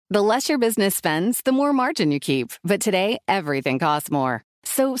The less your business spends, the more margin you keep. But today, everything costs more.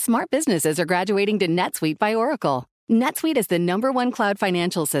 So smart businesses are graduating to NetSuite by Oracle. NetSuite is the #1 cloud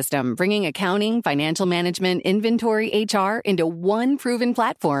financial system, bringing accounting, financial management, inventory, HR into one proven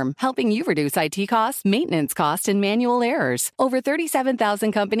platform, helping you reduce IT costs, maintenance costs, and manual errors. Over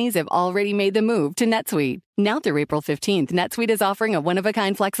 37,000 companies have already made the move to NetSuite. Now through April 15th, NetSuite is offering a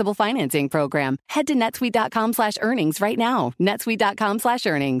one-of-a-kind flexible financing program. Head to netsuite.com/earnings right now.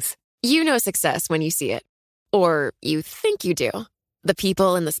 netsuite.com/earnings. You know success when you see it. Or you think you do. The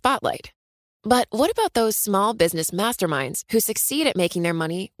people in the spotlight. But what about those small business masterminds who succeed at making their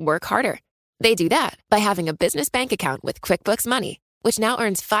money work harder? They do that by having a business bank account with QuickBooks Money, which now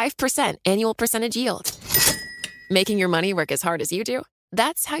earns 5% annual percentage yield. Making your money work as hard as you do?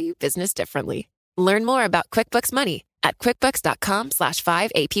 That's how you business differently. Learn more about QuickBooks Money at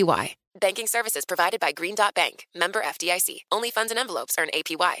quickbooks.com/5APY. Banking services provided by Green Dot Bank. Member FDIC. Only funds and envelopes earn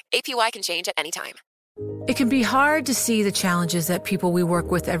APY. APY can change at any time. It can be hard to see the challenges that people we work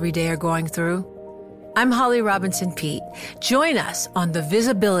with every day are going through. I'm Holly Robinson Pete. Join us on The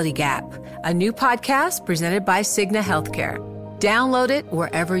Visibility Gap, a new podcast presented by Cigna Healthcare. Download it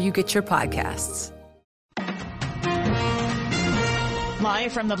wherever you get your podcasts.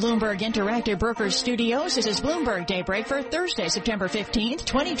 Live from the Bloomberg Interactive Brokers Studios, this is Bloomberg Daybreak for Thursday, September 15th,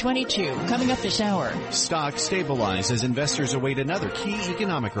 2022. Coming up this hour. Stocks stabilize as investors await another key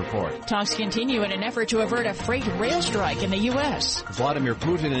economic report. Talks continue in an effort to avert a freight rail strike in the U.S. Vladimir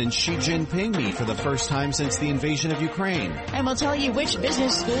Putin and Xi Jinping meet for the first time since the invasion of Ukraine. And we'll tell you which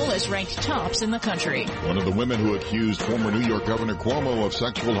business school is ranked tops in the country. One of the women who accused former New York Governor Cuomo of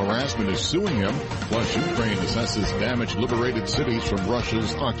sexual harassment is suing him. Plus, Ukraine assesses damaged liberated cities from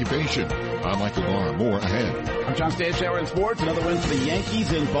Russia's occupation. I'm Michael Barr. More ahead. I'm John Stanchower in sports. Another win for the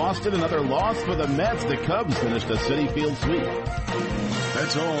Yankees in Boston. Another loss for the Mets. The Cubs finished a Citi Field sweep.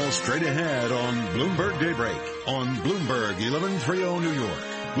 That's all straight ahead on Bloomberg Daybreak on Bloomberg 1130 New York,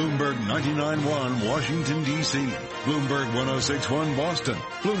 Bloomberg 99.1 Washington, D.C., Bloomberg 106.1 Boston,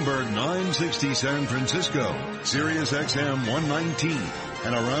 Bloomberg 960 San Francisco, Sirius XM 119,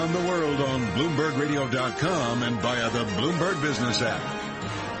 and around the world on BloombergRadio.com and via the Bloomberg Business app.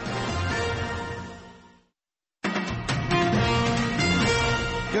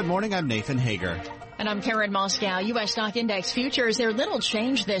 Good morning, I'm Nathan Hager. And I'm Karen Moscow. U.S. stock index futures, they're little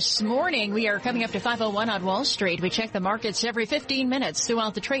change this morning. We are coming up to 501 on Wall Street. We check the markets every 15 minutes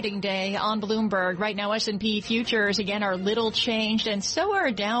throughout the trading day on Bloomberg. Right now, S&P futures, again, are little changed, and so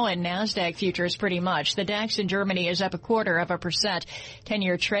are Dow and NASDAQ futures pretty much. The DAX in Germany is up 0.25%.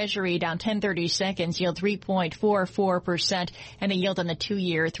 10-year Treasury down 10/30 seconds, yield 3.44%, and the yield on the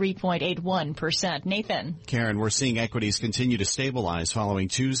 2-year 3.81%. Nathan. Karen, we're seeing equities continue to stabilize following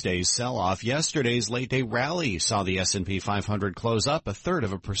Tuesday's sell-off. Yesterday's late-day rally saw the S&P 500 close up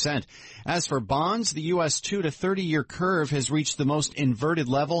 0.33%. As for bonds, the U.S. 2- to 30-year curve has reached the most inverted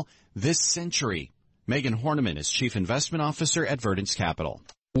level this century. Megan Horniman is Chief Investment Officer at Verdance Capital.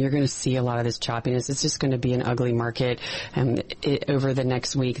 You're going to see a lot of this choppiness. It's just going to be an ugly market over the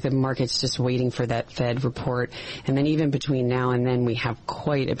next week. The market's just waiting for that Fed report. And then even between now and then, we have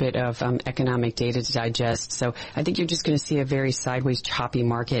quite a bit of economic data to digest. So I think you're just going to see a very sideways, choppy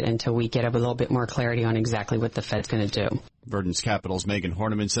market until we get a little bit more clarity on exactly what the Fed's going to do. Verdance Capital's Megan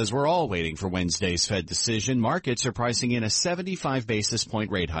Horniman says we're all waiting for Wednesday's Fed decision. Markets are pricing in a 75 basis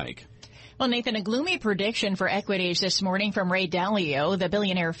point rate hike. Well, Nathan, a gloomy prediction for equities this morning from Ray Dalio, the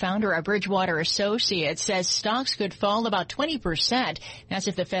billionaire founder of Bridgewater Associates, says stocks could fall about 20%. That's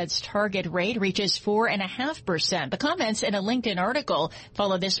if the Fed's target rate reaches 4.5%. The comments in a LinkedIn article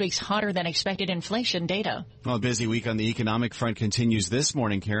follow this week's hotter than expected inflation data. Well, a busy week on the economic front continues this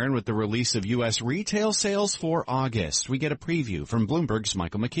morning, Karen, with the release of U.S. retail sales for August. We get a preview from Bloomberg's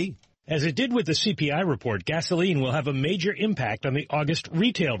Michael McKee. As it did with the CPI report, gasoline will have a major impact on the August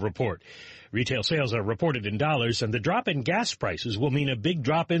retail report. Retail sales are reported in dollars, and the drop in gas prices will mean a big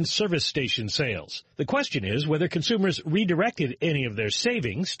drop in service station sales. The question is whether consumers redirected any of their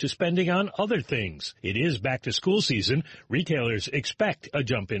savings to spending on other things. It is back to school season. Retailers expect a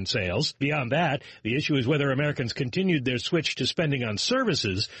jump in sales. Beyond that, the issue is whether Americans continued their switch to spending on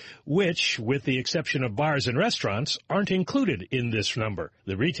services, which, with the exception of bars and restaurants, aren't included in this number.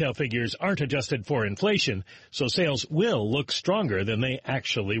 The retail figures aren't adjusted for inflation, so sales will look stronger than they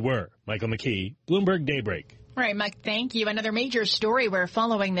actually were. Michael McKee, Bloomberg Daybreak. All right, Mike, thank you. Another major story we're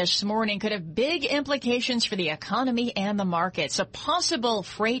following this morning could have big implications for the economy and the markets. A possible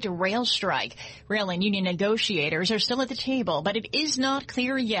freight rail strike. Rail and union negotiators are still at the table, but it is not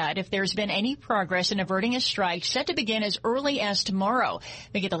clear yet if there's been any progress in averting a strike set to begin as early as tomorrow.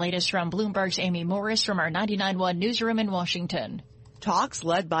 We get the latest from Bloomberg's Amy Morris from our 99.1 newsroom in Washington. Talks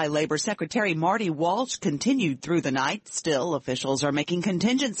led by Labor Secretary Marty Walsh continued through the night. Still, officials are making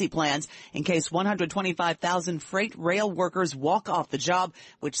contingency plans in case 125,000 freight rail workers walk off the job,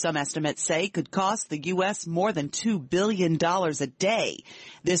 which some estimates say could cost the U.S. more than $2 billion a day.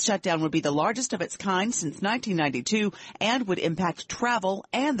 This shutdown would be the largest of its kind since 1992 and would impact travel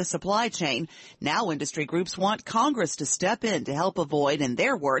and the supply chain. Now industry groups want Congress to step in to help avoid, in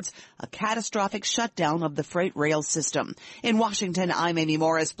their words, a catastrophic shutdown of the freight rail system. In Washington, I'm Amy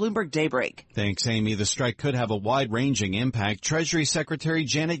Morris, Bloomberg Daybreak. Thanks, Amy. The strike could have a wide-ranging impact. Treasury Secretary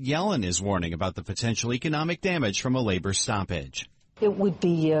Janet Yellen is warning about the potential economic damage from a labor stoppage. It would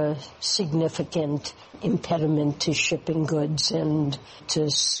be a significant impediment to shipping goods and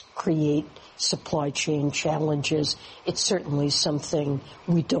to create supply chain challenges. It's certainly something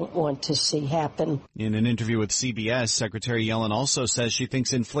we don't want to see happen. In an interview with CBS, Secretary Yellen also says she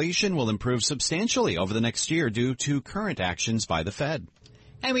thinks inflation will improve substantially over the next year due to current actions by the Fed.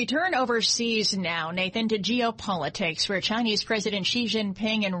 And we turn overseas now, Nathan, to geopolitics, where Chinese President Xi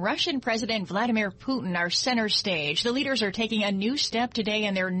Jinping and Russian President Vladimir Putin are center stage. The leaders are taking a new step today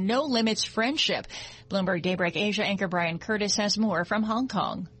in their no-limits friendship. Bloomberg Daybreak Asia anchor Brian Curtis has more from Hong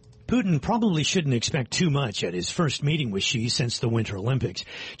Kong. Putin probably shouldn't expect too much at his first meeting with Xi since the Winter Olympics.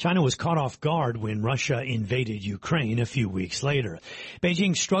 China was caught off guard when Russia invaded Ukraine a few weeks later.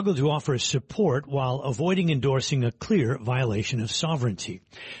 Beijing struggled to offer support while avoiding endorsing a clear violation of sovereignty.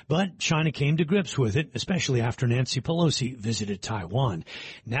 But China came to grips with it, especially after Nancy Pelosi visited Taiwan.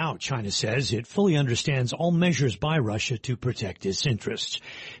 Now China says it fully understands all measures by Russia to protect its interests.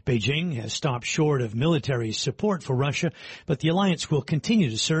 Beijing has stopped short of military support for Russia, but the alliance will continue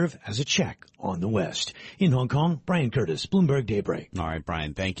to serve as a check on the West. In Hong Kong, Brian Curtis, Bloomberg Daybreak. All right,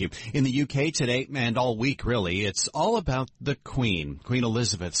 Brian, thank you. In the UK today, and all week really, it's all about the Queen. Queen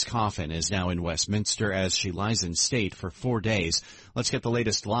Elizabeth's coffin is now in Westminster as she lies in state for 4 days. Let's get the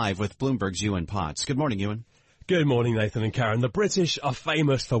latest live with Bloomberg's Ewan Potts. Good morning, Ewan. Good morning, Nathan and Karen. The British are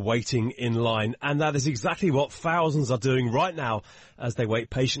famous for waiting in line, and that is exactly what thousands are doing right now as they wait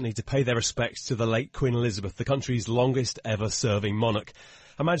patiently to pay their respects to the late Queen Elizabeth, the country's longest ever serving monarch.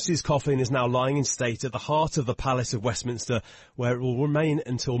 Her Majesty's coffin is now lying in state at the heart of the Palace of Westminster, where it will remain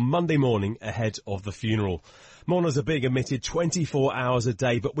until Monday morning ahead of the funeral. Mourners are being admitted 24 hours a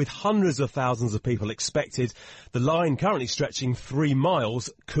day, but with hundreds of thousands of people expected, the line currently stretching 3 miles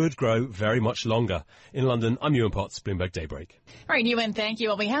could grow very much longer. In London, I'm Ewan Potts, Bloomberg Daybreak. All right, Ewan, thank you.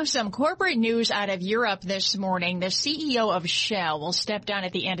 Well, we have some corporate news out of Europe this morning. The CEO of Shell will step down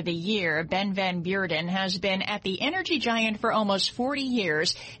at the end of the year. Ben van Beurden has been at the energy giant for almost 40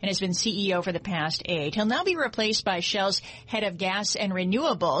 years and has been CEO for the past 8. He'll now be replaced by Shell's head of gas and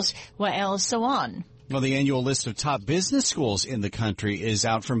renewables, Wael Sawan. Well, the annual list of top business schools in the country is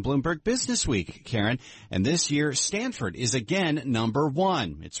out from Bloomberg Business Week, Karen. And this year, Stanford is again number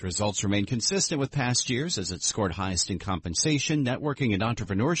 1. Its results remain consistent with past years as it scored highest in compensation, networking, and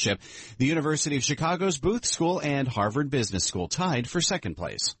entrepreneurship. The University of Chicago's Booth School and Harvard Business School tied for second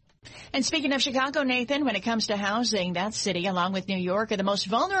place. And speaking of Chicago, Nathan, when it comes to housing, that city, along with New York, are the most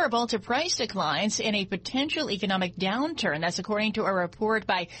vulnerable to price declines in a potential economic downturn. That's according to a report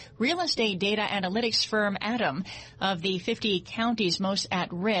by real estate data analytics firm Atom. Of the 50 counties most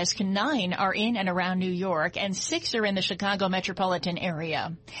at risk, 9 are in and around New York, and 6 are in the Chicago metropolitan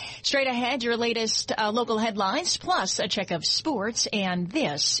area. Straight ahead, your latest local headlines, plus a check of sports, and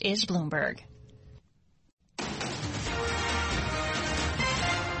this is Bloomberg.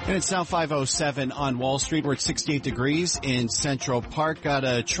 And it's now 5:07 on Wall Street. We're at 68 degrees in Central Park. Got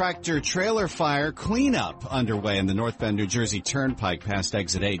a tractor-trailer fire cleanup underway in the North Bend, New Jersey Turnpike past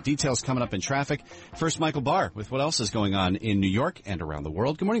Exit 8. Details coming up in traffic. First, Michael Barr with what else is going on in New York and around the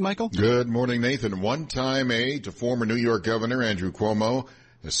world. Good morning, Michael. Good morning, Nathan. One-time aide to former New York Governor Andrew Cuomo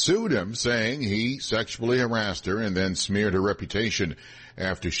has sued him, saying he sexually harassed her and then smeared her reputation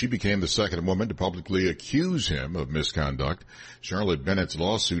after she became the second woman to publicly accuse him of misconduct. Charlotte Bennett's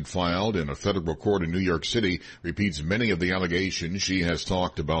lawsuit filed in a federal court in New York City repeats many of the allegations she has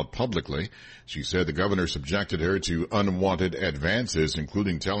talked about publicly. She said the governor subjected her to unwanted advances,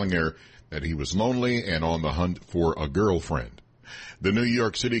 including telling her that he was lonely and on the hunt for a girlfriend. The New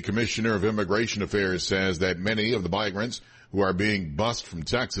York City Commissioner of Immigration Affairs says that many of the migrants who are being bused from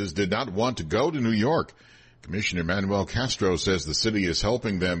Texas did not want to go to New York. Commissioner Manuel Castro says the city is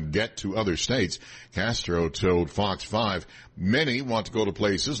helping them get to other states. Castro told Fox 5 many want to go to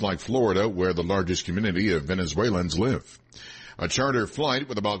places like Florida, where the largest community of Venezuelans live. A charter flight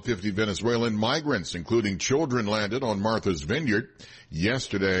with about 50 Venezuelan migrants, including children, landed on Martha's Vineyard.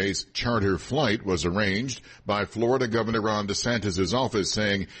 Yesterday's charter flight was arranged by Florida Governor Ron DeSantis' office,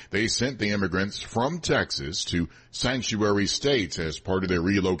 saying they sent the immigrants from Texas to sanctuary states as part of their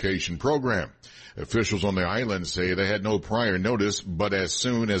relocation program. Officials on the island say they had no prior notice, but as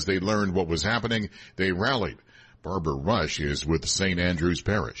soon as they learned what was happening, they rallied. Barbara Rush is with St. Andrews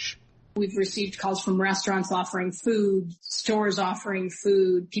Parish. We've received calls from restaurants offering food, stores offering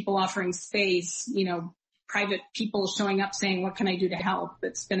food, people offering space, private people showing up saying, what can I do to help?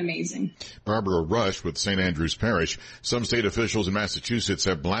 It's been amazing. Barbara Rush with St. Andrews Parish. Some state officials in Massachusetts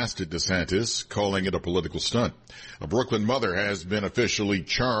have blasted DeSantis, calling it a political stunt. A Brooklyn mother has been officially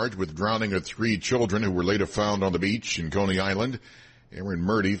charged with drowning her 3 children who were later found on the beach in Coney Island. Aaron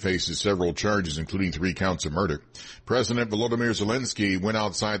Murdy faces several charges, including 3 counts of murder. President Volodymyr Zelensky went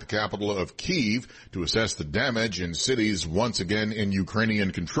outside the capital of Kyiv to assess the damage in cities once again in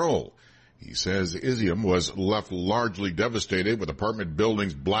Ukrainian control. He says Izium was left largely devastated, with apartment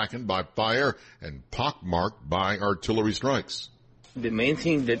buildings blackened by fire and pockmarked by artillery strikes. The main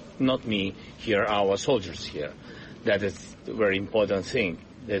thing that not me here, our soldiers here, that is a very important thing.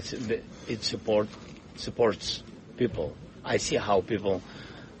 It supports people. I see how people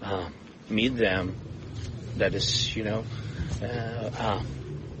meet them. That is, a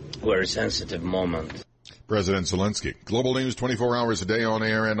very sensitive moment. President Zelensky. Global news 24 hours a day on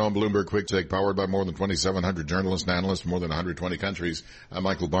air and on Bloomberg Quick Take, powered by more than 2,700 journalists and analysts from more than 120 countries. I'm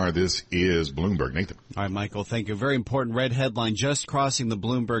Michael Barr. This is Bloomberg. Nathan. All right, Michael, thank you. Very important red headline just crossing the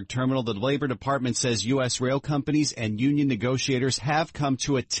Bloomberg terminal. The Labor Department says U.S. rail companies and union negotiators have come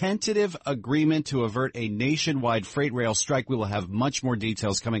to a tentative agreement to avert a nationwide freight rail strike. We will have much more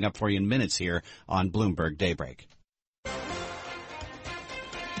details coming up for you in minutes here on Bloomberg Daybreak.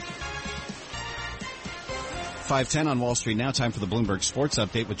 5:10 on Wall Street now. Time for the Bloomberg Sports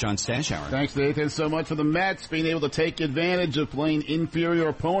Update with John Stashauer. Thanks, Nathan, so much for the Mets being able to take advantage of playing inferior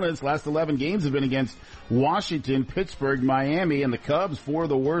opponents. Last 11 games have been against Washington, Pittsburgh, Miami, and the Cubs, 4 of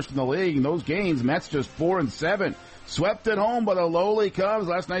the worst in the league. In those games, Mets just 4-7. Swept at home by the lowly Cubs.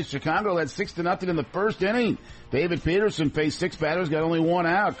 Last night, Chicago led 6-0 in the first inning. David Peterson faced 6 batters, got only 1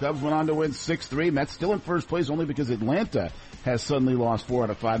 out. Cubs went on to win 6-3. Mets still in first place only because Atlanta has suddenly lost 4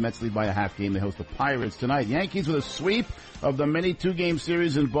 out of 5. Mets lead by a half game. They host the Pirates tonight. Yankees with a sweep of the mini 2-game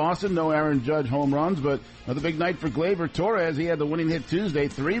series in Boston. No Aaron Judge home runs, but another big night for Gleyber Torres. He had the winning hit Tuesday.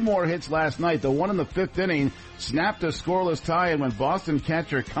 3 more hits last night. The one in the 5th inning snapped a scoreless tie, and when Boston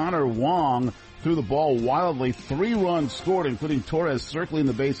catcher Connor Wong threw the ball wildly, 3 runs scored, including Torres circling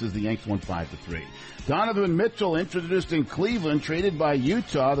the bases. The Yanks won 5-3. Donovan Mitchell, introduced in Cleveland, traded by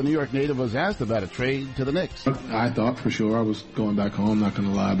Utah. The New York native was asked about a trade to the Knicks. I thought for sure I was going back home, not going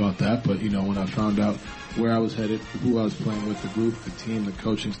to lie about that. But, when I found out where I was headed, who I was playing with, the group, the team, the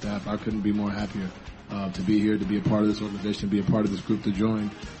coaching staff, I couldn't be more happier to be here, to be a part of this organization, to be a part of this group, to join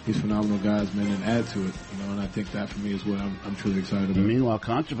these phenomenal guys, man, and add to it. And I think that for me is what I'm truly excited about. Meanwhile,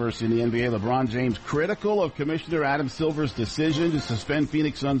 controversy in the NBA. LeBron James critical of Commissioner Adam Silver's decision to suspend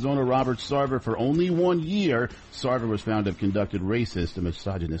Phoenix Suns owner Robert Sarver for only 1 year. Sarver was found to have conducted racist and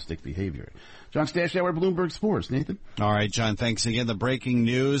misogynistic behavior. John Stashauer, Bloomberg Sports. Nathan? All right, John, thanks again. The breaking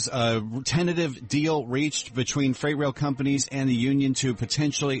news, a tentative deal reached between freight rail companies and the union to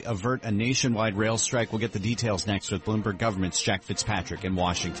potentially avert a nationwide rail strike. We'll get the details next with Bloomberg Government's Jack Fitzpatrick in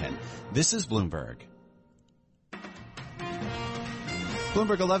Washington. This is Bloomberg.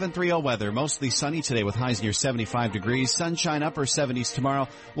 Bloomberg 11:30 weather. Mostly sunny today with highs near 75 degrees. Sunshine upper 70s tomorrow.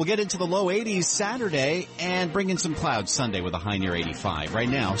 We'll get into the low 80s Saturday and bring in some clouds Sunday with a high near 85. Right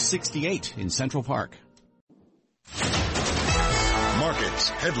now, 68 in Central Park. Markets,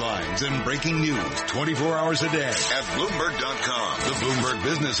 headlines, and breaking news 24 hours a day at Bloomberg.com, the Bloomberg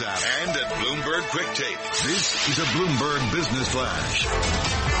Business app, and at Bloomberg Quick Take. This is a Bloomberg Business Flash.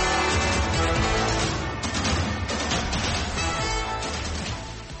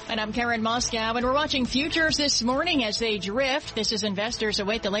 And I'm Karen Moscow, and we're watching futures this morning as they drift. This is investors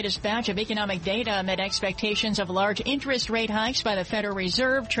await the latest batch of economic data amid expectations of large interest rate hikes by the Federal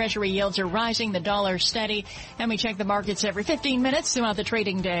Reserve. Treasury yields are rising, the dollar steady, and we check the markets every 15 minutes throughout the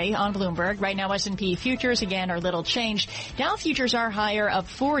trading day on Bloomberg. Right now, S&P futures, again, are little changed. Dow futures are higher, up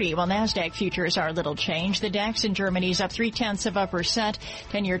 40, while NASDAQ futures are little changed. The DAX in Germany is up 0.3%.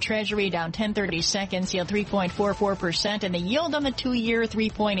 10-year Treasury down 10/32, yield 3.44%, and the yield on the 2-year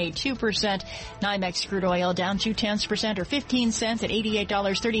 3.8. 0.82%. NYMEX crude oil down 0.2% or 15 cents at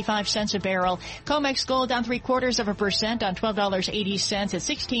 $88.35 a barrel. COMEX gold down 0.75% on $12.80 at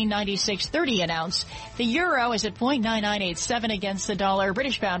 $16.9630 an ounce. The euro is at 0.9987 against the dollar.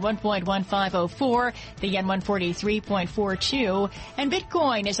 British pound 1.1504. The yen 143.42. And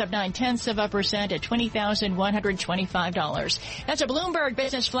Bitcoin is up 0.9% at $20,125. That's a Bloomberg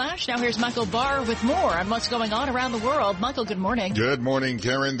Business Flash. Now here's Michael Barr with more on what's going on around the world. Michael, good morning. Good morning,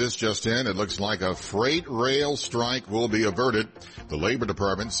 Karen. This just in. It looks like a freight rail strike will be averted. The Labor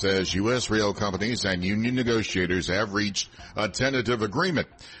Department says U.S. rail companies and union negotiators have reached a tentative agreement.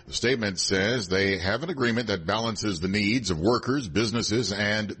 The statement says they have an agreement that balances the needs of workers, businesses,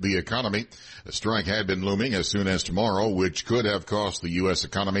 and the economy. The strike had been looming as soon as tomorrow, which could have cost the U.S.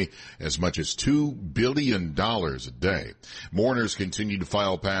 economy as much as $2 billion a day. Mourners continue to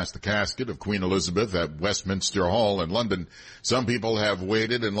file past the casket of Queen Elizabeth at Westminster Hall in London. Some people have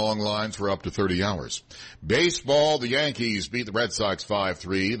waited in long lines for up to 30 hours. Baseball, the Yankees beat the Red Sox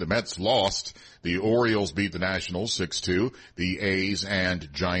 5-3. The Mets lost. The Orioles beat the Nationals 6-2. The A's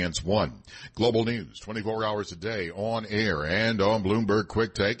and Giants won. Global news, 24 hours a day, on air and on Bloomberg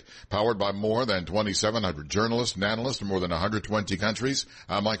Quick Take, powered by more than 2,700 journalists and analysts in more than 120 countries.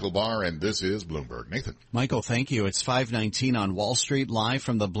 I'm Michael Barr, and this is Bloomberg. Nathan. Michael, thank you. It's 5:19 on Wall Street, live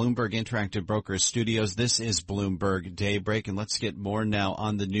from the Bloomberg Interactive Brokers studios. This is Bloomberg Daybreak, and let's get more now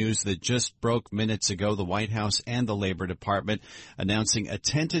on the news that just broke minutes ago. The White House and the Labor Department announcing a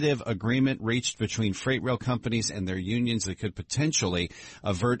tentative agreement reached between freight rail companies and their unions that could potentially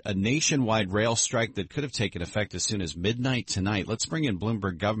avert a nationwide rail strike that could have taken effect as soon as midnight tonight. Let's bring in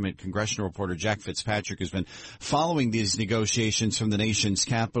Bloomberg government congressional reporter Jack Fitzpatrick, who's been following these negotiations from the nation's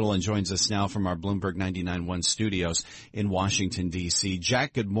capital and joins us now from our Bloomberg 99.1 studios in Washington, D.C.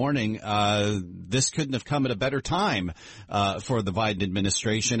 Jack, good morning. This couldn't have come at a better time for the Biden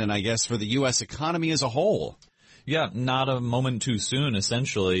administration and I guess for the U.S. economy as a whole. Yeah, not a moment too soon,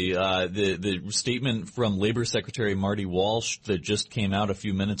 essentially. The statement from Labor Secretary Marty Walsh that just came out a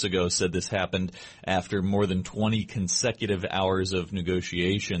few minutes ago said this happened after more than 20 consecutive hours of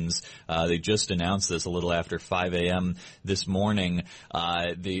negotiations. They just announced this a little after 5 a.m. this morning.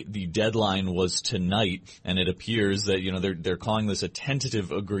 The deadline was tonight, and it appears that, they're calling this a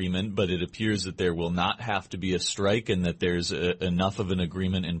tentative agreement, but it appears that there will not have to be a strike and that there's enough of an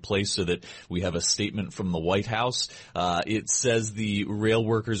agreement in place so that we have a statement from the White House. It says the rail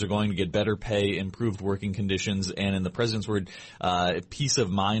workers are going to get better pay, improved working conditions, and in the president's word, peace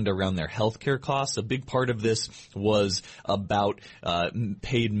of mind around their health care costs. A big part of this was about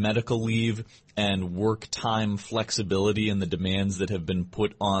paid medical leave and work time flexibility and the demands that have been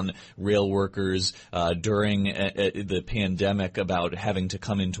put on rail workers during the pandemic about having to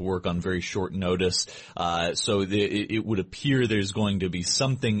come into work on very short notice. So it would appear there's going to be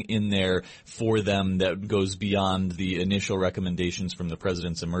something in there for them that goes beyond the initial recommendations from the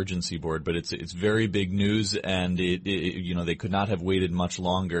President's Emergency Board. But it's very big news, and they could not have waited much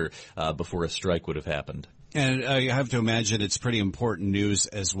longer before a strike would have happened. And I have to imagine it's pretty important news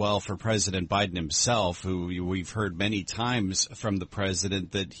as well for President Biden himself, who we've heard many times from the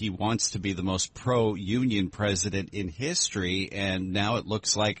president that he wants to be the most pro-union president in history. And now it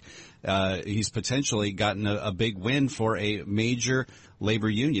looks like he's potentially gotten a big win for a major labor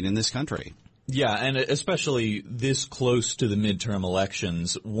union in this country. Yeah, and especially this close to the midterm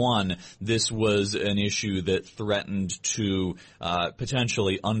elections. One, this was an issue that threatened to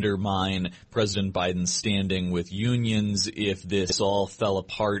potentially undermine President Biden's standing with unions if this all fell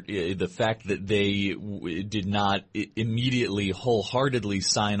apart. The fact that they did not immediately wholeheartedly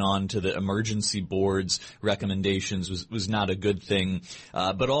sign on to the emergency board's recommendations was not a good thing.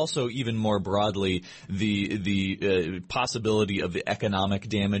 But also, even more broadly, the possibility of the economic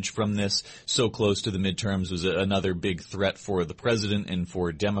damage from this so close to the midterms was another big threat for the president and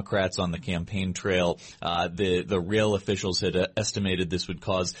for Democrats on the campaign trail. The rail officials had estimated this would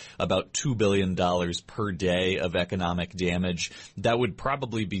cause about $2 billion per day of economic damage. That would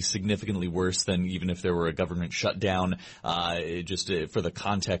probably be significantly worse than even if there were a government shutdown, just for the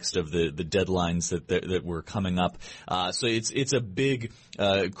context of the deadlines that were coming up. So it's a big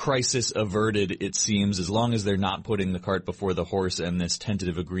crisis averted, it seems, as long as they're not putting the cart before the horse and this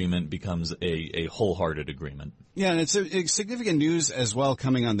tentative agreement becomes a wholehearted agreement. Yeah, and it's a significant news as well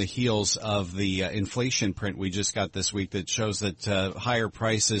coming on the heels of the inflation print we just got this week that shows that higher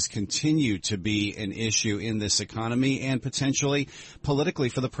prices continue to be an issue in this economy and potentially politically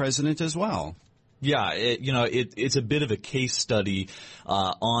for the president as well. Yeah, it's a bit of a case study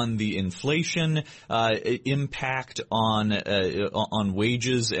on the inflation impact on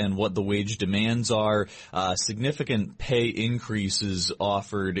wages and what the wage demands are. Significant pay increases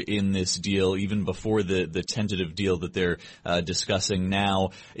offered in this deal, even before the tentative deal that they're discussing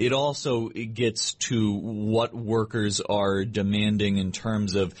now. It also gets to what workers are demanding in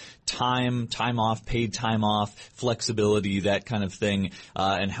terms of time off, paid time off, flexibility, that kind of thing,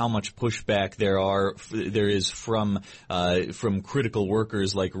 and how much pushback there is from critical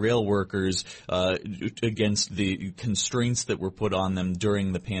workers like rail workers against the constraints that were put on them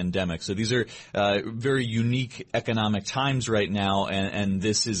during the pandemic. So these are very unique economic times right now, and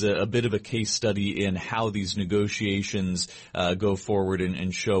this is a bit of a case study in how these negotiations go forward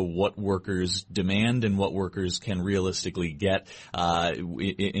and show what workers demand and what workers can realistically get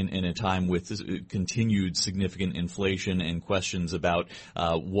in a time with continued significant inflation and questions about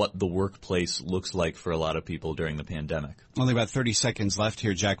what the workplace looks like for a lot of people during the pandemic. Only about 30 seconds left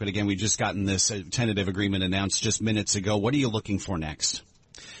here, Jack, but again, we've just gotten this tentative agreement announced just minutes ago. What are you looking for next?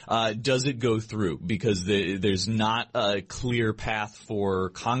 Does it go through? Because there's not a clear path for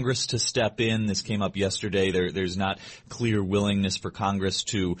Congress to step in. This came up yesterday. There's not clear willingness for Congress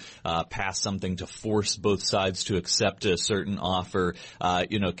to pass something to force both sides to accept a certain offer.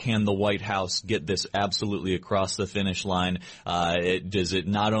 Can the White House get this absolutely across the finish line? Does it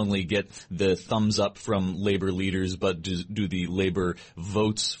not only get the thumbs up from labor leaders, but do the labor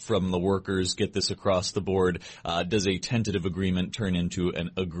votes from the workers get this across the board? Does a tentative agreement turn into an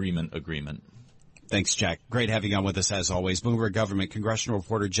agreement? Thanks, Jack. Great having you on with us as always. Bloomberg Government Congressional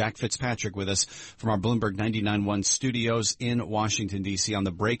Reporter Jack Fitzpatrick with us from our Bloomberg 99.1 studios in Washington, D.C. on the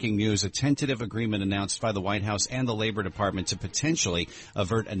breaking news, a tentative agreement announced by the White House and the Labor Department to potentially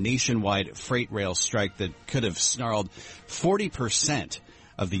avert a nationwide freight rail strike that could have snarled 40%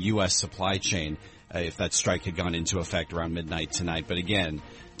 of the U.S. supply chain if that strike had gone into effect around midnight tonight. But again,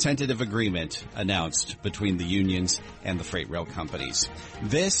 tentative agreement announced between the unions and the freight rail companies.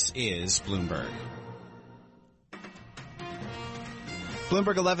 This is Bloomberg.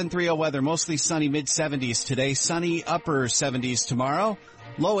 Bloomberg 11:30 weather, mostly sunny, mid-70s today, sunny, upper 70s tomorrow,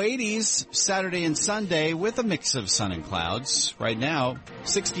 low 80s Saturday and Sunday with a mix of sun and clouds. Right now,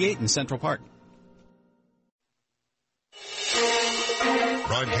 68 in Central Park.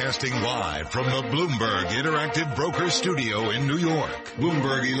 Broadcasting live from the Bloomberg Interactive Broker Studio in New York.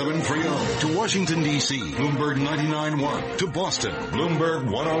 Bloomberg 1130 to Washington, D.C. Bloomberg 99.1 to Boston. Bloomberg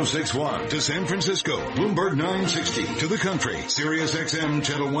 106.1 to San Francisco. Bloomberg 960 to the country. Sirius XM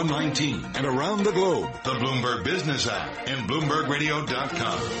Channel 119. And around the globe, the Bloomberg Business app and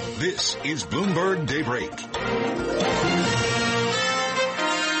BloombergRadio.com. This is Bloomberg Daybreak.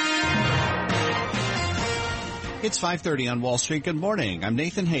 It's 5:30 on Wall Street. Good morning. I'm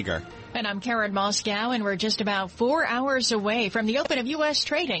Nathan Hager. And I'm Karen Moscow, and we're just about 4 hours away from the open of U.S.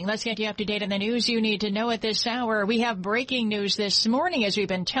 trading. Let's get you up to date on the news you need to know at this hour. We have breaking news this morning. As we've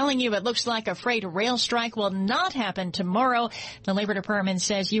been telling you, it looks like a freight rail strike will not happen tomorrow. The Labor Department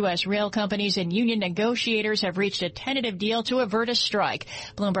says U.S. rail companies and union negotiators have reached a tentative deal to avert a strike.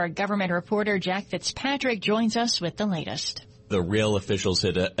 Bloomberg government reporter Jack Fitzpatrick joins us with the latest. The rail officials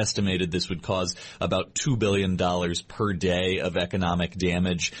had estimated this would cause about $2 billion per day of economic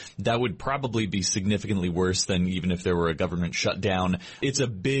damage. That would probably be significantly worse than even if there were a government shutdown. It's a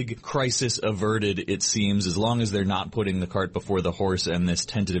big crisis averted, it seems, as long as they're not putting the cart before the horse and this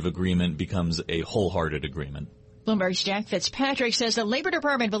tentative agreement becomes a wholehearted agreement. Bloomberg's Jack Fitzpatrick says the Labor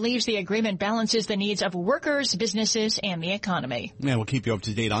Department believes the agreement balances the needs of workers, businesses, and the economy. Yeah, we'll keep you up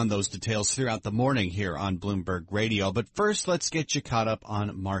to date on those details throughout the morning here on Bloomberg Radio. But first, let's get you caught up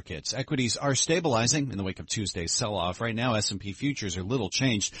on markets. Equities are stabilizing in the wake of Tuesday's sell-off. Right now, S&P futures are little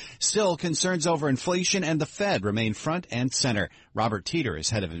changed. Still, concerns over inflation and the Fed remain front and center. Robert Teeter is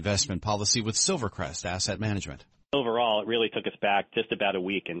head of investment policy with Silvercrest Asset Management. Overall, it really took us back just about a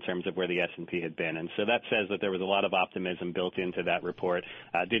week in terms of where the S&P had been. And so that says that there was a lot of optimism built into that report.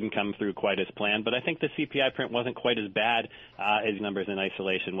 Didn't come through quite as planned, but I think the CPI print wasn't quite as bad as numbers in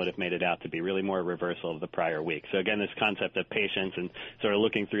isolation would have made it out to be, really more a reversal of the prior week. So again, this concept of patience and sort of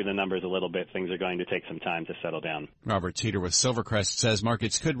looking through the numbers a little bit, things are going to take some time to settle down. Robert Teeter with Silvercrest says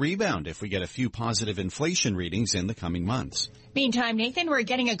markets could rebound if we get a few positive inflation readings in the coming months. Meantime, Nathan, we're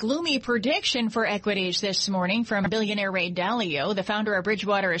getting a gloomy prediction for equities this morning from From billionaire Ray Dalio, the founder of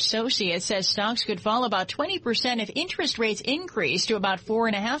Bridgewater Associates, says stocks could fall about 20% if interest rates increase to about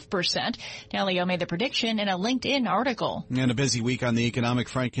 4.5%. Dalio made the prediction in a LinkedIn article. And a busy week on the economic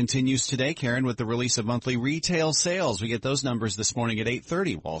front continues today, Karen, with the release of monthly retail sales. We get those numbers this morning at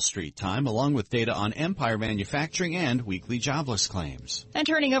 8:30 Wall Street time, along with data on Empire Manufacturing and weekly jobless claims. And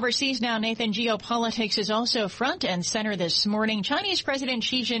turning overseas now, Nathan, geopolitics is also front and center this morning. Chinese President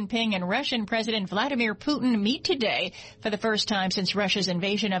Xi Jinping and Russian President Vladimir Putin meet today for the first time since Russia's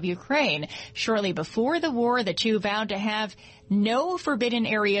invasion of Ukraine. Shortly before the war, the two vowed to have no forbidden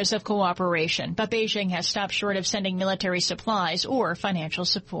areas of cooperation, but Beijing has stopped short of sending military supplies or financial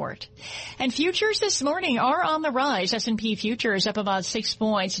support. And futures this morning are on the rise. S&P futures up about 6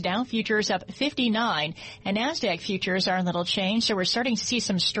 points, Dow futures up 59, and NASDAQ futures are in little change, so we're starting to see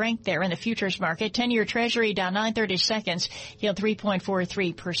some strength there in the futures market. 10-year Treasury down 9/32, yield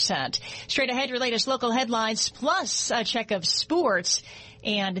 3.43%. Straight ahead, your latest local headlines, plus a check of sports,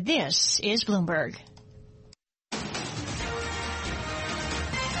 and this is Bloomberg.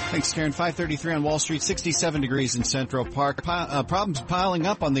 Thanks, Karen. 5:33 on Wall Street, 67 degrees in Central Park. Problems piling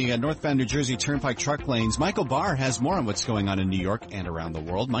up on the northbound New Jersey Turnpike truck lanes. Michael Barr has more on what's going on in New York and around the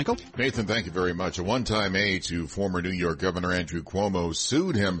world. Michael? Nathan, thank you very much. A one-time aide to former New York Governor Andrew Cuomo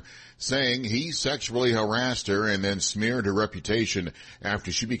sued him, saying he sexually harassed her and then smeared her reputation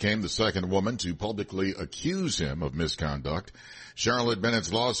after she became the second woman to publicly accuse him of misconduct. Charlotte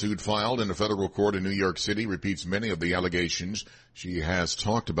Bennett's lawsuit filed in a federal court in New York City repeats many of the allegations she has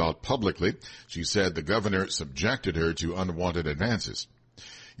talked about publicly. She said the governor subjected her to unwanted advances.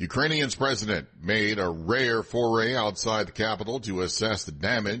 Ukrainian's president made a rare foray outside the capital to assess the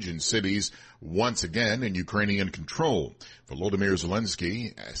damage in cities once again in Ukrainian control. Volodymyr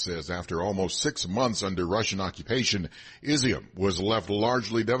Zelensky says after almost 6 months under Russian occupation, Izium was left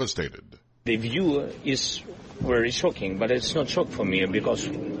largely devastated. The view is very shocking, but it's not shock for me because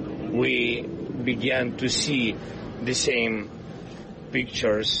we began to see the same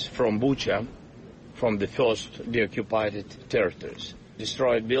pictures from Bucha, from the first deoccupied territories.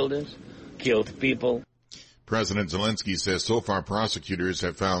 Destroyed buildings, killed people. President Zelensky says so far prosecutors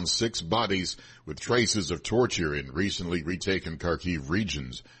have found 6 bodies with traces of torture in recently retaken Kharkiv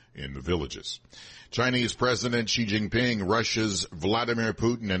regions in the villages. Chinese President Xi Jinping, Russia's Vladimir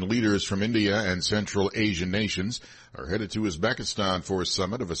Putin, and leaders from India and Central Asian nations are headed to Uzbekistan for a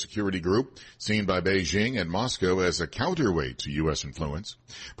summit of a security group seen by Beijing and Moscow as a counterweight to U.S. influence.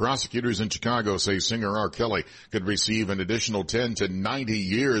 Prosecutors in Chicago say singer R. Kelly could receive an additional 10 to 90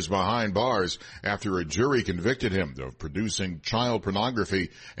 years behind bars after a jury convicted him of producing child pornography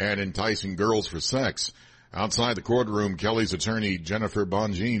and enticing girls for sex. Outside the courtroom, Kelly's attorney, Jennifer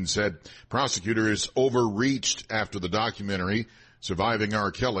Bonjean, said prosecutors overreached after the documentary Surviving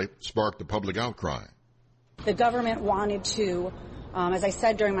R. Kelly sparked a public outcry. The government wanted to, as I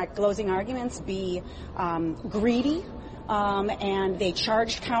said during my closing arguments, be greedy, and they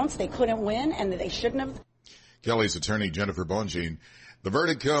charged counts they couldn't win and that they shouldn't have. Kelly's attorney, Jennifer Bonjean. The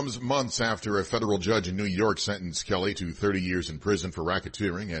verdict comes months after a federal judge in New York sentenced Kelly to 30 years in prison for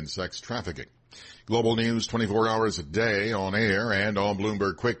racketeering and sex trafficking. Global news 24 hours a day on air and on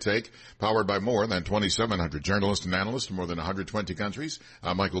Bloomberg Quick Take, powered by more than 2,700 journalists and analysts from more than 120 countries.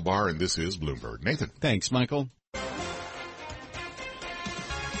 I'm Michael Barr, and this is Bloomberg. Nathan. Thanks, Michael.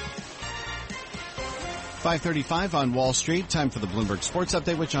 5:35 on Wall Street. Time for the Bloomberg Sports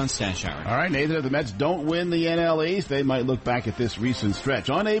Update with John Stashower. All right, Nathan, if the Mets don't win the NL East, they might look back at this recent stretch.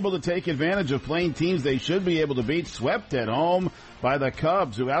 Unable to take advantage of playing teams they should be able to beat, swept at home by the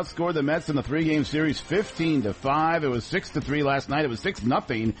Cubs, who outscored the Mets in the 3-game series 15-5. It was 6-3 last night. It was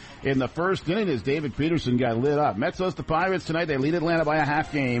 6-0 in the first inning as David Peterson got lit up. Mets host the Pirates tonight. They lead Atlanta by a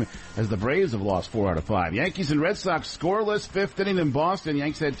half game as the Braves have lost 4 out of 5. Yankees and Red Sox scoreless, 5th inning in Boston.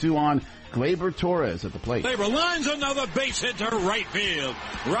 Yanks had 2 on. Gleyber Torres at the plate. Gleyber lines another base hit to right field.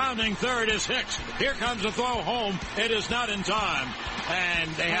 Rounding third is Hicks. Here comes the throw home. It is not in time. And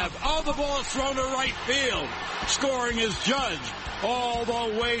they have all the balls thrown to right field. Scoring is Judge. All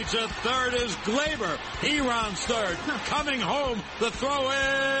the way to third is Gleyber. He rounds third. Coming home. The throw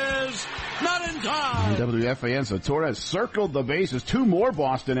is not in time. WFAN, so Torres circled the bases. 2 more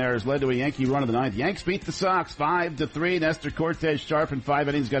Boston errors led to a Yankee run of the 9th. Yanks beat the Sox 5-3. Nestor Cortez sharp in 5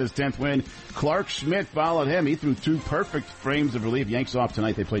 innings, got his 10th win. Clark Schmidt followed him. He threw 2 perfect frames of relief. Yanks off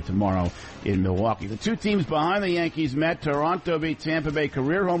tonight. They play tomorrow in Milwaukee. The 2 teams behind the Yankees met. Toronto beat Tampa Bay.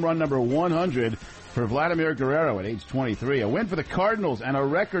 Career home run number 100 for Vladimir Guerrero at age 23. A win for the Cardinals and a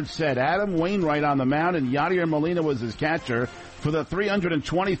record set. Adam Wainwright on the mound and Yadier Molina was his catcher for the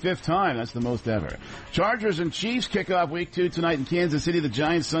 325th time. That's That's the most ever. Chargers and Chiefs kick off week 2 tonight in Kansas City. The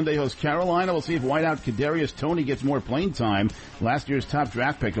Giants Sunday host Carolina. We'll see if wideout Kadarius Toney gets more playing time. Last year's top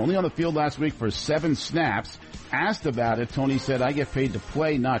draft pick, only on the field last week for 7 snaps. Asked about it, Toney said, "I get paid to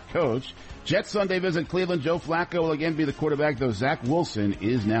play, not coach." Jets Sunday visit Cleveland. Joe Flacco will again be the quarterback, though Zach Wilson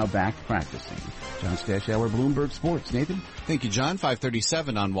is now back practicing. John Stash Hour, Bloomberg Sports. Nathan? Thank you, John.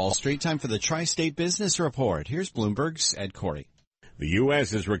 5:37 on Wall Street. Time for the Tri-State Business Report. Here's Bloomberg's Ed Corey. The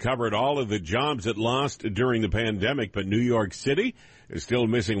U.S. has recovered all of the jobs it lost during the pandemic, but New York City is still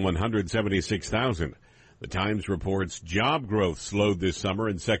missing 176,000. The Times reports job growth slowed this summer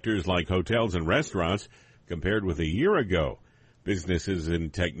in sectors like hotels and restaurants compared with a year ago. Businesses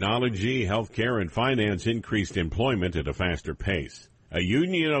in technology, healthcare, and finance increased employment at a faster pace. A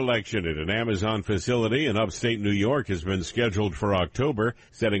union election at an Amazon facility in upstate New York has been scheduled for October,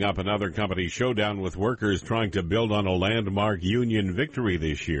 setting up another company showdown with workers trying to build on a landmark union victory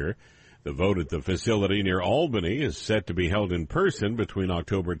this year. The vote at the facility near Albany is set to be held in person between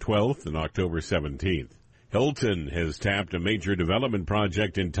October 12th and October 17th. Hilton has tapped a major development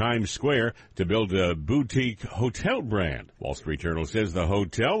project in Times Square to build a boutique hotel brand. Wall Street Journal says the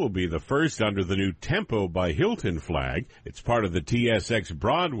hotel will be the first under the new Tempo by Hilton flag. It's part of the TSX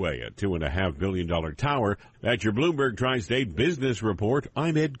Broadway, a $2.5 billion tower. That's your Bloomberg Tri-State Business Report.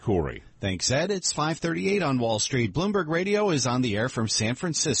 I'm Ed Corey. Thanks, Ed. It's 5:38 on Wall Street. Bloomberg Radio is on the air from San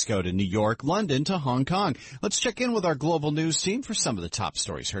Francisco to New York, London to Hong Kong. Let's check in with our global news team for some of the top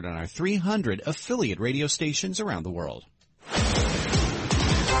stories heard on our 300 affiliate radio stations around the world.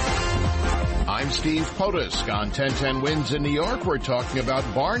 I'm Steve Potusk. On 1010 Wins in New York, we're talking about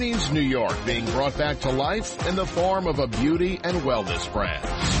Barney's New York being brought back to life in the form of a beauty and wellness brand.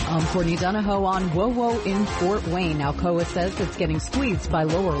 I'm Courtney Donahoe on WoWo in Fort Wayne. Alcoa says it's getting squeezed by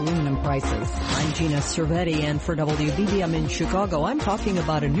lower aluminum prices. I'm Gina Cervetti, and for WBBM in Chicago, I'm talking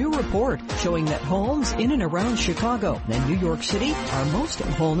about a new report showing that homes in and around Chicago and New York City are most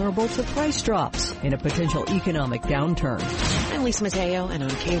vulnerable to price drops in a potential economic downturn. I'm Lisa Mateo, and on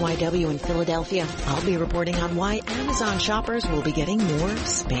KYW in Philadelphia, I'll be reporting on why Amazon shoppers will be getting more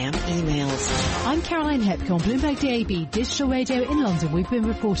spam emails. I'm Caroline Hepk on Bloomberg DAB Digital Radio in London. We've been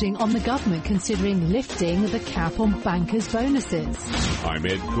reporting on the government considering lifting the cap on bankers' bonuses. I'm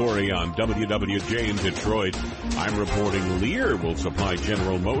Ed Corey on WWJ in Detroit. I'm reporting Lear will supply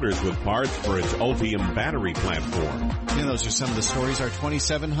General Motors with parts for its Ultium battery platform. And those are some of the stories our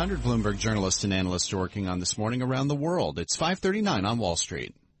 2,700 Bloomberg journalists and analysts are working on this morning around the world. It's 5:39 on Wall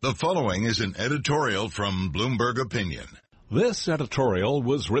Street. The following is an editorial from Bloomberg Opinion. This editorial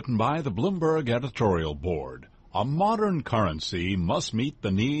was written by the Bloomberg Editorial Board. A modern currency must meet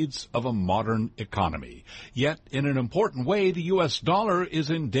the needs of a modern economy. Yet, in an important way, the U.S. dollar is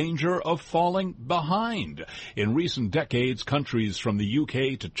in danger of falling behind. In recent decades, countries from the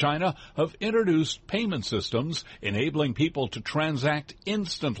UK to China have introduced payment systems enabling people to transact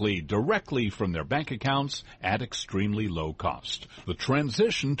instantly, directly from their bank accounts at extremely low cost. The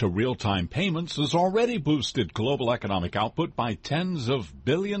transition to real-time payments has already boosted global economic output by tens of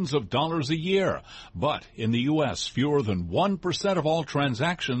billions of dollars a year. But in the U.S., fewer than 1% of all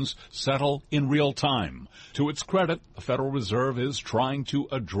transactions settle in real time. To its credit, the Federal Reserve is trying to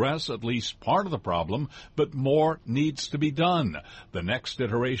address at least part of the problem, but more needs to be done. The next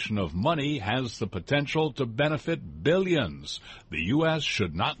iteration of money has the potential to benefit billions. The U.S.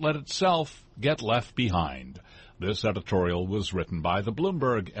 should not let itself get left behind. This editorial was written by the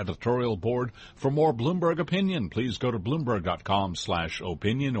Bloomberg Editorial Board. For more Bloomberg opinion, please go to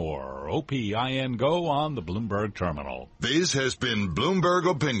Bloomberg.com/opinion or OPIN Go on the Bloomberg terminal. This has been Bloomberg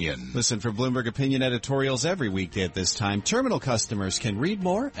Opinion. Listen for Bloomberg Opinion editorials every weekday at this time. Terminal customers can read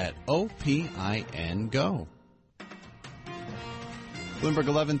more at OPIN Go. Bloomberg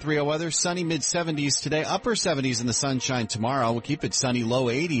 11:30 weather, sunny mid-70s today, upper 70s in the sunshine tomorrow. We'll keep it sunny low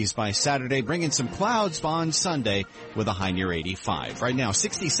 80s by Saturday, bringing some clouds on Sunday with a high near 85. Right now,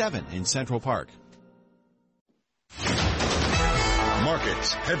 67 in Central Park.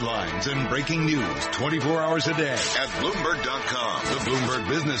 Markets, headlines, and breaking news 24 hours a day at Bloomberg.com, the Bloomberg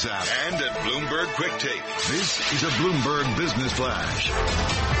Business app, and at Bloomberg Quick Take. This is a Bloomberg Business Flash.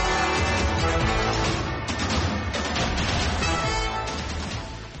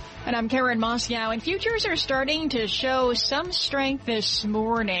 And I'm Karen Moscow, and futures are starting to show some strength this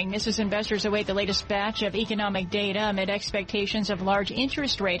morning. This is investors await the latest batch of economic data amid expectations of large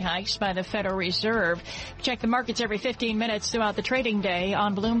interest rate hikes by the Federal Reserve. Check the markets every 15 minutes throughout the trading day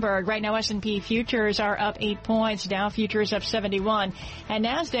on Bloomberg. Right now, S&P futures are up 8 points, Dow futures up 71, and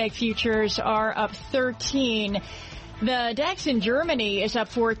NASDAQ futures are up 13. The DAX in Germany is up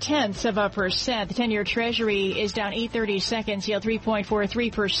 0.4%. The 10-year Treasury is down 8/32, yield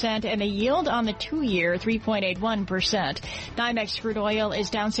 3.43%, and the yield on the 2-year 3.81%. NYMEX crude oil is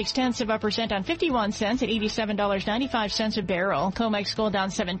down 0.6% on 51 cents at $87.95 a barrel. COMEX gold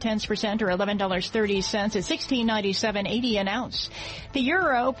down 0.7% or $11.30 at $16.97.80 an ounce. The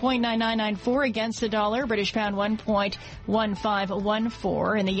euro 0.9994 against the dollar. British pound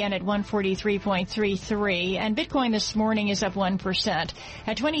 1.1514, and the yen at 143.33. And Bitcoin this morning is up 1%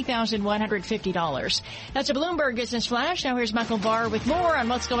 at $20,150. That's a Bloomberg Business Flash. Now here's Michael Barr with more on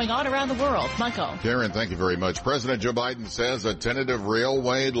what's going on around the world. Michael. Karen, thank you very much. President Joe Biden says a tentative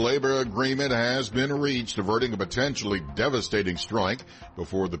railway labor agreement has been reached, averting a potentially devastating strike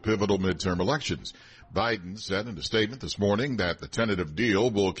before the pivotal midterm elections. Biden said in a statement this morning that the tentative deal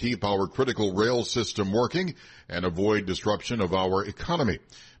will keep our critical rail system working and avoid disruption of our economy.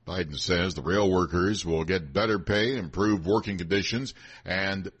 Biden says the rail workers will get better pay, improved working conditions,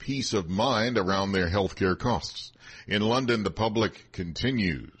 and peace of mind around their health care costs. In London, the public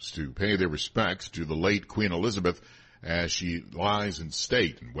continues to pay their respects to the late Queen Elizabeth as she lies in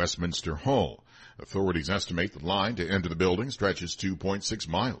state in Westminster Hall. Authorities estimate the line to enter the building stretches 2.6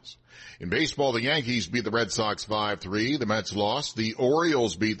 miles. In baseball, the Yankees beat the Red Sox 5-3. The Mets lost. The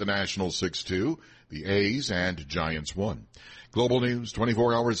Orioles beat the Nationals 6-2. The A's and Giants won. Global news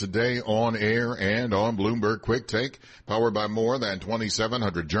 24 hours a day on air and on Bloomberg Quick Take, powered by more than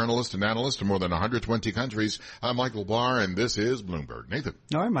 2,700 journalists and analysts from more than 120 countries. I'm Michael Barr, and this is Bloomberg. Nathan.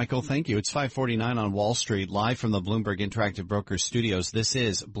 All right, Michael, thank you. It's 5:49 on Wall Street, live from the Bloomberg Interactive Brokers studios. This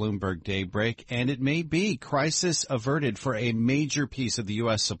is Bloomberg Daybreak, and it may be crisis averted for a major piece of the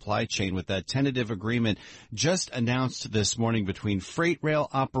U.S. supply chain with that tentative agreement just announced this morning between freight rail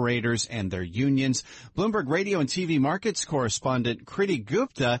operators and their unions. Bloomberg Radio and TV markets correspondent Kriti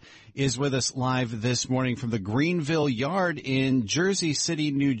Gupta is with us live this morning from the Greenville Yard in Jersey City,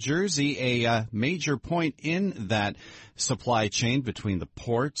 New Jersey, a major point in that supply chain between the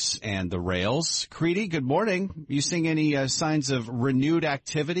ports and the rails. Kriti, good morning. You seeing any signs of renewed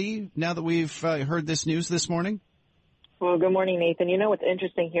activity now that we've heard this news this morning? Well, good morning, Nathan. You know what's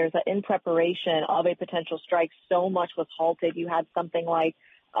interesting here is that in preparation of a potential strike, so much was halted. You had something like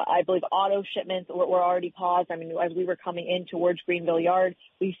I believe auto shipments were already paused. I mean, as we were coming in towards Greenville Yard,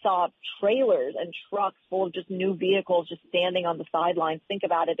 we saw trailers and trucks full of just new vehicles just standing on the sidelines. Think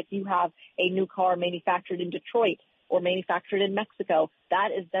about it. If you have a new car manufactured in Detroit or manufactured in Mexico,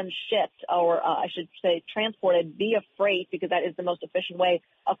 that is then shipped, or I should say transported via freight, because that is the most efficient way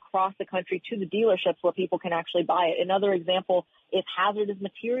across the country to the dealerships where people can actually buy it. Another example is hazardous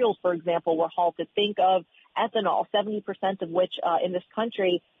materials, for example, were halted. Think of ethanol, 70% of which in this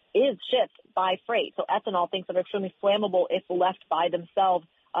country is shipped by freight. So ethanol, things that are extremely flammable if left by themselves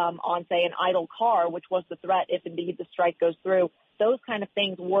on, say, an idle car, which was the threat if indeed the strike goes through. Those kind of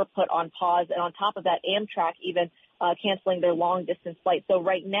things were put on pause. And on top of that, Amtrak even canceling their long-distance flights. So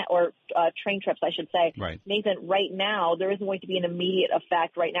right now, or train trips, I should say. Right. Nathan, right now, there isn't going to be an immediate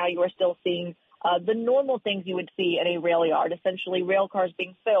effect. Right now, you are still seeing the normal things you would see at a rail yard, essentially rail cars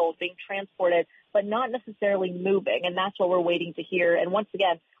being filled, being transported, but not necessarily moving. And that's what we're waiting to hear. And once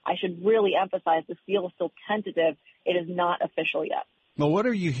again, I should really emphasize this deal is still tentative. It is not official yet. Well, what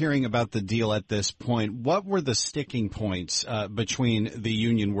are you hearing about the deal at this point? What were the sticking points between the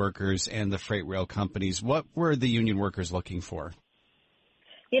union workers and the freight rail companies? What were the union workers looking for?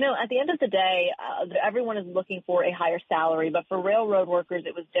 You know, at the end of the day, everyone is looking for a higher salary, but for railroad workers,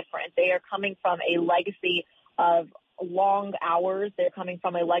 it was different. They are coming from a legacy of long hours. They're coming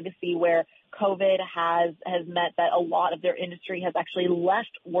from a legacy where COVID has meant that a lot of their industry has actually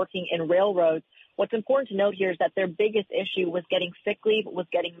left working in railroads. What's important to note here is that their biggest issue was getting sick leave, was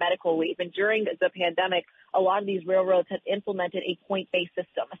getting medical leave. And during the pandemic, a lot of these railroads had implemented a point-based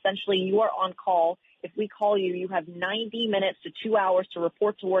system. Essentially, you are on call. If we call you, you have 90 minutes to 2 hours to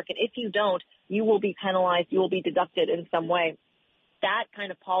report to work. And if you don't, you will be penalized. You will be deducted in some way. That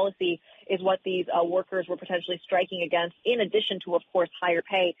kind of policy is what these workers were potentially striking against, in addition to, of course, higher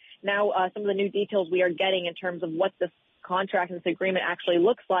pay. Now, some of the new details we are getting in terms of what this contract and this agreement actually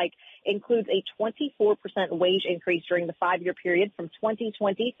looks like includes a 24% wage increase during the 5-year period from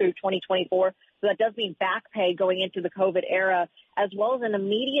 2020 through 2024. So that does mean back pay going into the COVID era, as well as an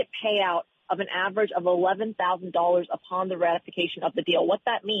immediate payout of an average of $11,000 upon the ratification of the deal. What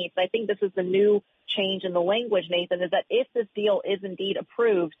that means, I think this is the new change in the language, Nathan, is that if this deal is indeed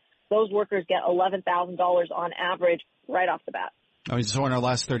approved, those workers get $11,000 on average right off the bat. So in our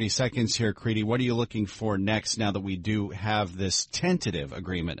last 30 seconds here, Kriti, what are you looking for next now that we do have this tentative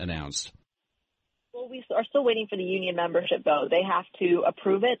agreement announced? Well, we are still waiting for the union membership vote. They have to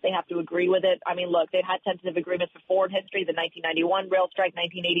approve it. They have to agree with it. I mean, look, they've had tentative agreements before in history, the 1991 rail strike,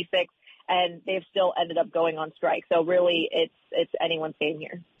 1986, and they've still ended up going on strike. So really, it's anyone's game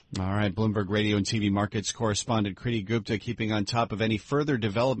here. All right, Bloomberg Radio and TV markets correspondent Kriti Gupta keeping on top of any further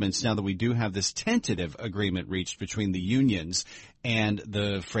developments now that we do have this tentative agreement reached between the unions and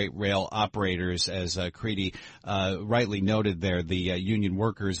the freight rail operators. As Kriti rightly noted there, the union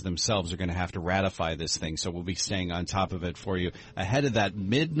workers themselves are going to have to ratify this thing. So we'll be staying on top of it for you ahead of that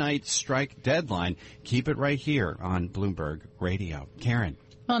midnight strike deadline. Keep it right here on Bloomberg Radio. Karen.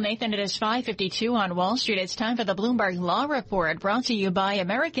 Well, Nathan, it is 5:52 on Wall Street. It's time for the Bloomberg Law Report, brought to you by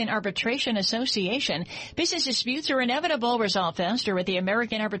American Arbitration Association. Business disputes are inevitable. Resolve faster with the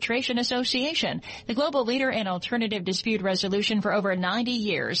American Arbitration Association, the global leader in alternative dispute resolution for over 90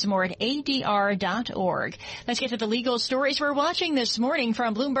 years. More at adr.org. Let's get to the legal stories we're watching this morning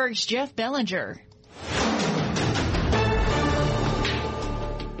from Bloomberg's Jeff Bellinger.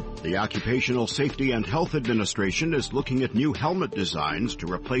 The Occupational Safety and Health Administration is looking at new helmet designs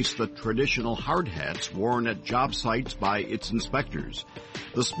to replace the traditional hard hats worn at job sites by its inspectors.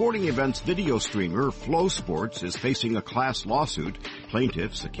 The sporting events video streamer Flow Sports is facing a class lawsuit.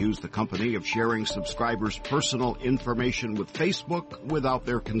 Plaintiffs accuse the company of sharing subscribers' personal information with Facebook without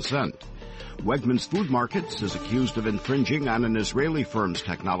their consent. Wegmans Food Markets is accused of infringing on an Israeli firm's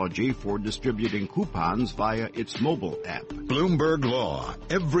technology for distributing coupons via its mobile app. Bloomberg Law.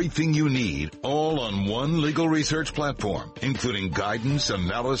 Everything you need, all on one legal research platform, including guidance,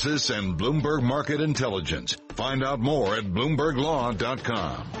 analysis, and Bloomberg Market Intelligence. Find out more at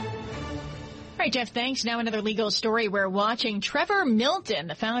BloombergLaw.com. All right, Jeff, thanks. Now another legal story we're watching. Trevor Milton,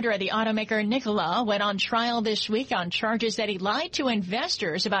 the founder of the automaker Nikola, went on trial this week on charges that he lied to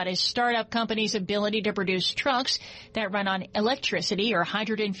investors about his startup company's ability to produce trucks that run on electricity or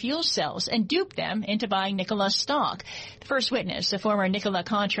hydrogen fuel cells and duped them into buying Nikola stock. The first witness, a former Nikola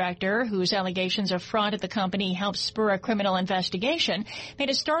contractor whose allegations of fraud at the company helped spur a criminal investigation,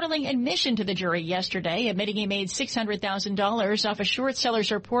 made a startling admission to the jury yesterday, admitting he made $600,000 off a short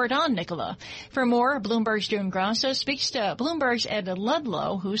seller's report on Nikola. For more, Bloomberg's June Grasso speaks to Bloomberg's Ed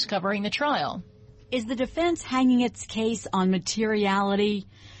Ludlow, who's covering the trial. Is the defense hanging its case on materiality,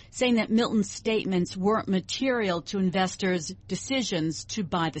 saying that Milton's statements weren't material to investors' decisions to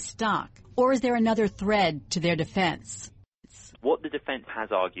buy the stock? Or is there another thread to their defense? What the defense has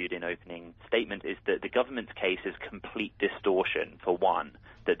argued in opening statement is that the government's case is complete distortion, for one,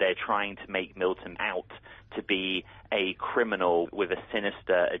 that they're trying to make Milton out to be a criminal with a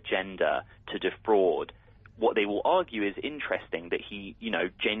sinister agenda to defraud. What they will argue is interesting, that he,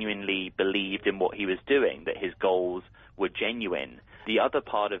 genuinely believed in what he was doing, that his goals were genuine. The other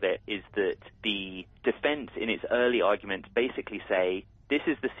part of it is that the defense in its early arguments basically say, this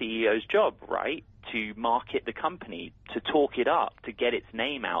is the CEO's job, right? To market the company, to talk it up, to get its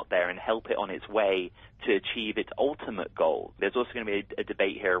name out there and help it on its way to achieve its ultimate goal. There's also going to be a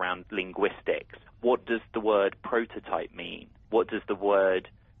debate here around linguistics. What does the word prototype mean? What does the word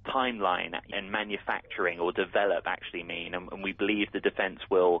timeline and manufacturing or develop actually mean? And we believe the defense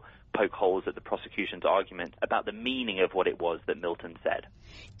will poke holes at the prosecution's argument about the meaning of what it was that Milton said.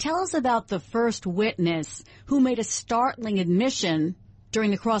 Tell us about the first witness who made a startling admission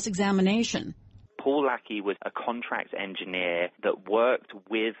during the cross-examination. Paul Lackey was a contract engineer that worked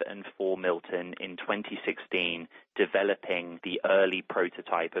with and for Milton in 2016, developing the early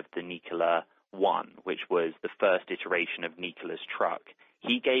prototype of the Nikola 1, which was the first iteration of Nikola's truck.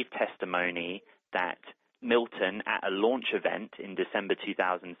 He gave testimony that Milton, at a launch event in December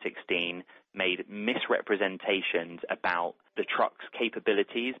 2016, made misrepresentations about the truck's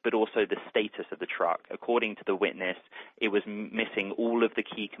capabilities, but also the status of the truck. According to the witness, it was missing all of the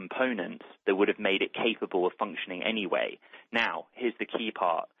key components that would have made it capable of functioning anyway. Now, here's the key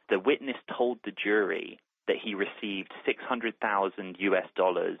part. The witness told the jury that he received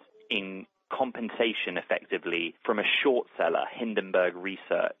 $600,000 in compensation, effectively, from a short seller, Hindenburg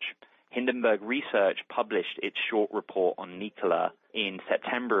Research. Hindenburg Research published its short report on Nikola in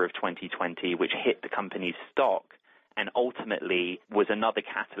September of 2020, which hit the company's stock and ultimately was another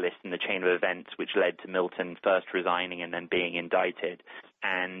catalyst in the chain of events which led to Milton first resigning and then being indicted.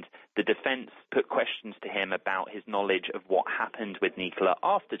 And the defense put questions to him about his knowledge of what happened with Nikola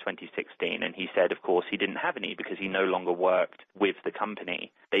after 2016, and he said, of course, he didn't have any because he no longer worked with the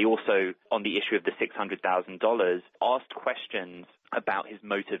company. They also, on the issue of the $600,000, asked questions about his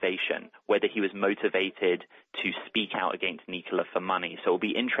motivation, whether he was motivated to speak out against Nikola for money. So it'll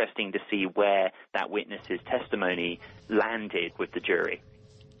be interesting to see where that witness's testimony landed with the jury.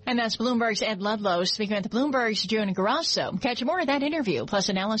 And that's Bloomberg's Ed Ludlow speaking with Bloomberg's June Grasso. Catch more of that interview, plus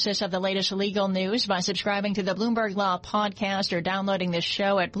analysis of the latest legal news by subscribing to the Bloomberg Law Podcast or downloading this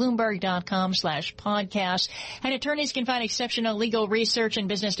show at Bloomberg.com/podcast. And attorneys can find exceptional legal research and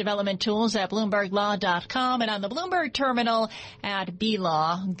business development tools at BloombergLaw.com and on the Bloomberg terminal at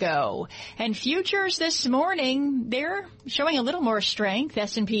BLaw Go. And futures this morning, they're showing a little more strength.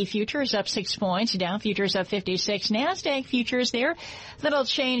 S&P futures up 6 points. Dow futures up 56. NASDAQ futures there, little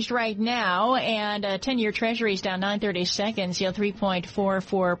change right now, and 10-year Treasuries down 9/32, yield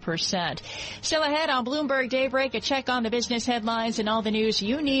 3.44%. Still ahead on Bloomberg Daybreak, a check on the business headlines and all the news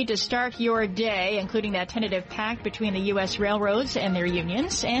you need to start your day, including that tentative pact between the U.S. railroads and their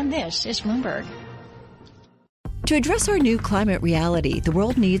unions. And this is Bloomberg. To address our new climate reality, the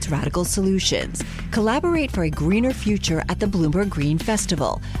world needs radical solutions. Collaborate for a greener future at the Bloomberg Green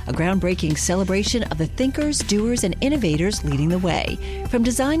Festival, a groundbreaking celebration of the thinkers, doers, and innovators leading the way. From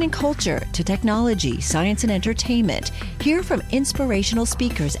design and culture to technology, science, and entertainment, hear from inspirational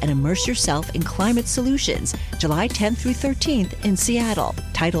speakers and immerse yourself in climate solutions. July 10th through 13th in Seattle.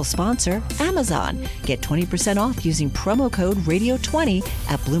 Title sponsor, Amazon. Get 20% off using promo code RADIO20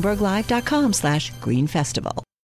 at BloombergLive.com/Green Festival.